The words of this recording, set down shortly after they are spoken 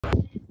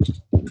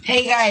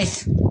Hey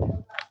guys.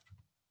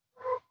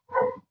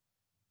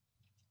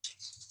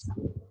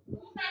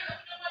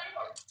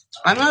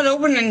 I'm not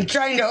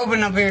trying to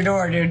open up your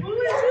door, dude. Who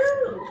is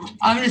you?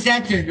 I'm just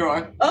at your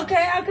door. Okay,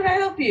 how can I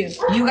help you?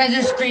 You guys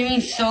are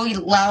screaming so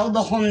loud,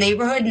 the whole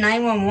neighborhood.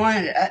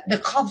 911. The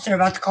cops are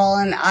about to call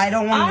in. I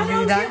don't want to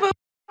do that. Give a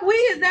we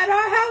is that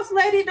our house,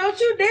 lady? Don't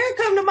you dare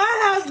come to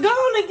my house. Go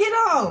on and get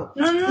on.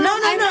 No.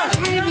 I'm not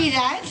trying to be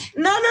that.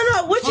 No.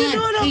 What you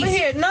doing over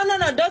here? No.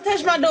 Don't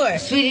touch my door.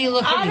 Sweetie,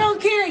 look at me. I don't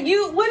care.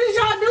 What is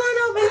y'all doing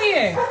over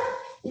here?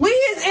 We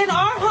is in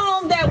our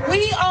home that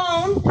we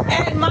own,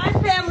 and my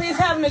family is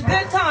having a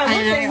good time.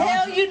 What the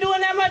hell you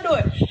doing at my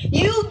door?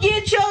 You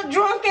get your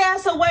drunk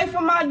ass away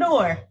from my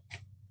door.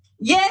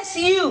 Yes,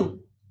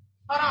 you.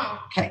 Hold on.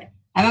 Okay.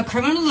 I'm a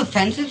criminal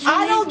offensive.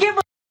 I don't give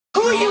a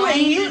who you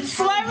ain't. You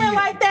slurring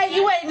like that,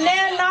 you ain't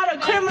not a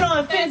criminal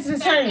offense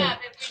attorney.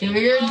 Do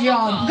your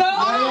job. Go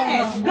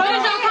ahead. What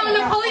is y'all calling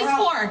the police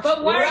for?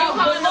 But why are you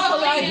calling the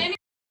police?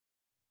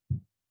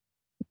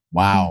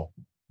 Wow.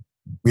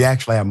 We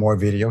actually have more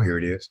video. Here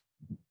it is.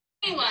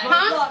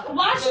 Huh?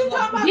 Why should you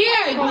talk about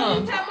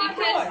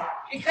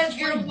Because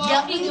you're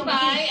walking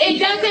by. It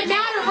doesn't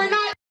matter. We're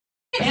not.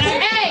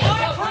 Hey,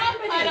 hold on.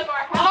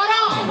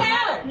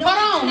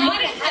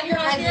 You're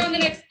on the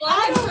next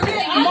block.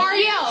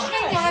 Mario,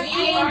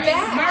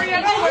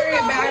 don't worry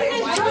about it.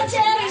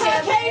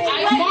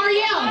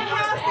 Mario,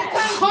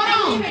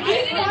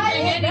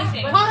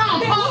 hold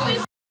on.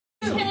 Pause.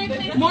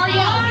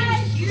 Mario.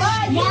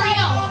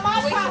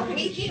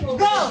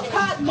 Go.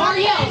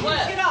 Mario.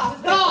 Get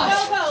off. Go.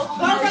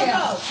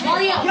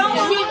 Mario.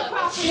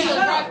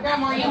 Grab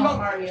Mario. No,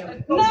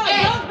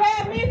 don't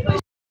grab me for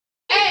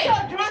Hey.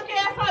 your drunk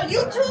ass on.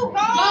 You too, go.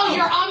 No,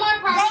 you're on my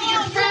property. Go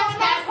You're on,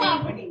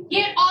 trespassing.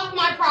 Get off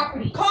my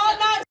property. Call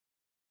not.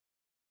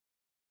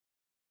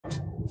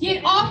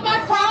 Get off my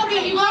property.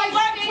 You guys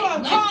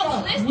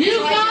get.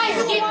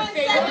 You are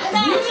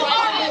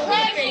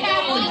trespassing.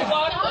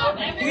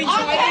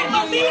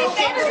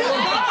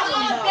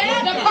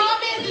 The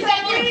problem is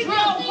that you're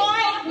drunk.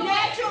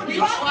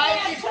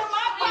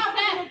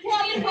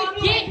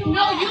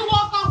 No, you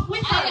walk off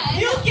with her.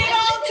 You get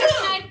on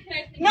too.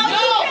 No,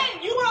 you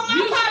can't. You on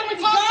my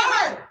property.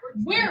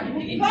 We're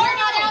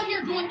not out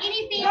here doing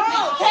anything.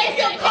 No, take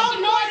your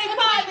code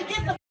 45 and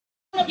get the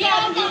Get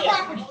off my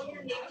property.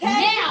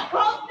 Now.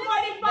 Code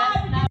 45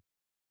 and get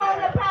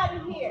out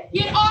of here.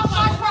 Get off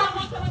my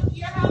property.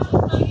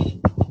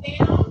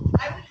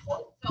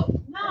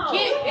 No.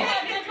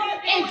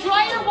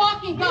 Enjoy your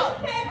walk and go.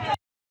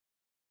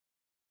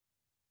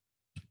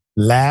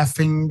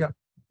 Laughing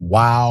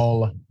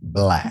while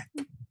black.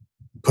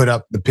 Put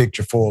up the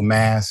picture full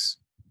mass.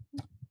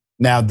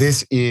 Now,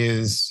 this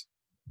is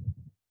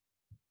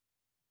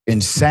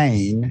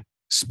insane,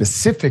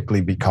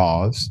 specifically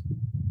because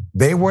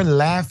they were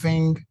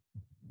laughing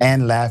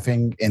in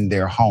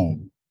their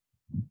home.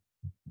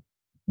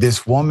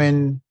 This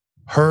woman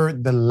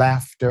heard the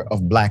laughter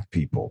of black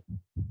people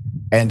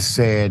and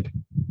said,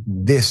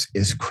 "This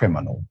is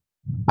criminal.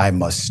 I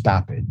must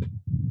stop it."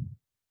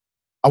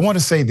 I want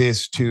to say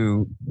this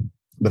to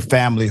the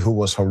family who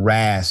was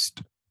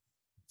harassed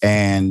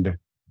and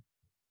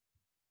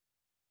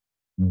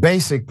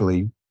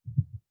basically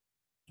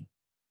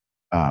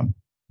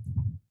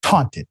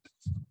taunted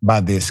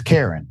by this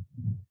Karen.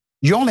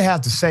 You only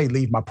have to say,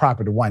 "Leave my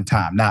property" one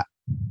time. Now,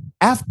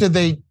 after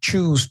they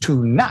choose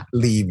to not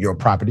leave your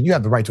property, you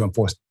have the right to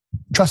enforce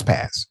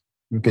trespass.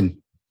 You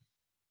can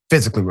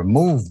physically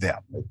remove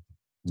them.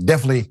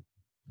 Definitely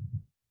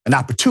an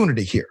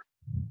opportunity here,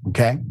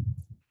 okay?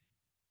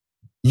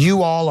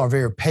 You all are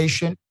very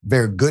patient,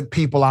 very good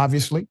people,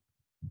 obviously.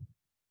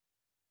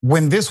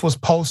 When this was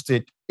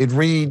posted, it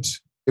read,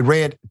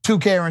 "Two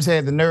Karens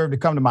had the nerve to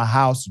come to my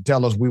house to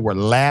tell us we were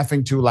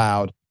laughing too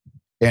loud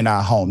in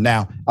our home."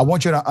 Now, I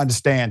want you to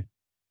understand,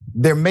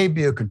 there may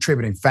be a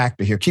contributing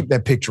factor here. Keep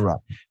that picture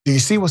up. Do you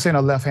see what's in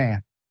her left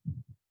hand?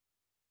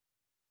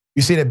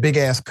 You see that big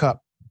ass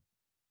cup?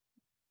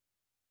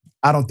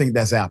 I don't think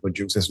that's apple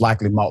juice. It's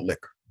likely malt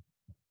liquor.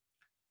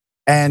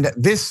 And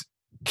this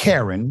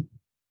Karen,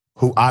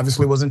 who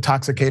obviously was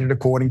intoxicated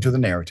according to the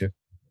narrative,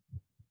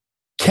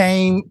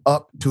 came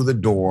up to the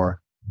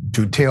door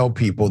to tell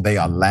people they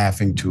are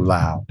laughing too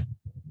loud.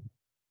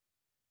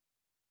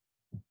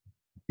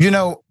 You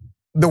know,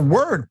 the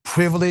word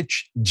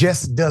privilege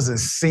just doesn't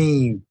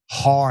seem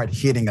hard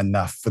hitting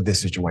enough for this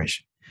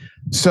situation.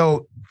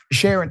 So,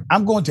 Sharon,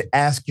 I'm going to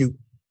ask you,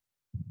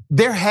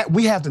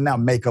 we have to now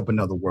make up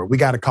another word. We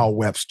got to call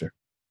Webster.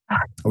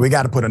 We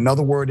got to put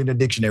another word in the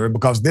dictionary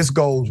because this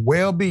goes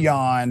well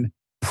beyond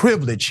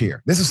privilege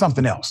here. This is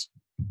something else.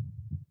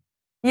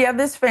 Yeah,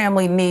 this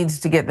family needs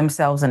to get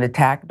themselves an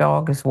attack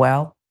dog as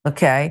well,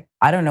 okay?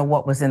 I don't know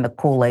what was in the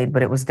Kool-Aid,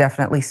 but it was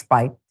definitely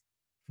spiked.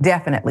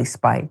 Definitely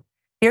spiked.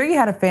 Here you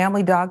had a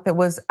family dog that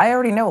was, I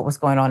already know what was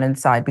going on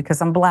inside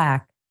because I'm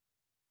black.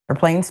 They're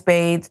playing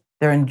spades.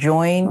 They're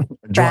enjoying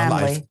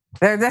family.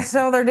 That's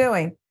all they're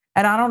doing.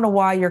 And I don't know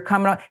why you're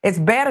coming on. It's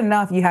bad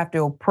enough you have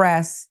to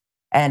oppress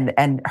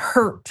and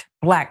hurt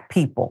black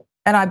people.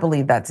 And I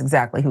believe that's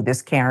exactly who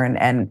this Karen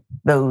and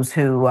those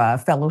who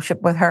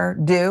fellowship with her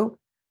do.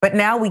 But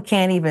now we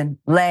can't even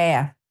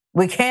laugh.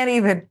 We can't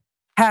even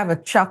have a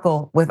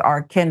chuckle with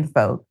our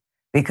kinfolk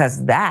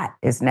because that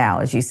is now,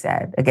 as you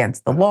said,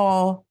 against the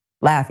law,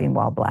 laughing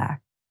while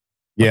black.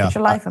 Look at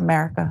your life,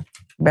 America.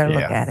 You better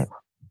look at it.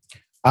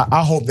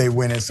 I hope they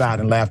went inside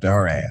and laughed at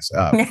her ass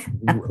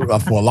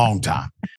for a long time.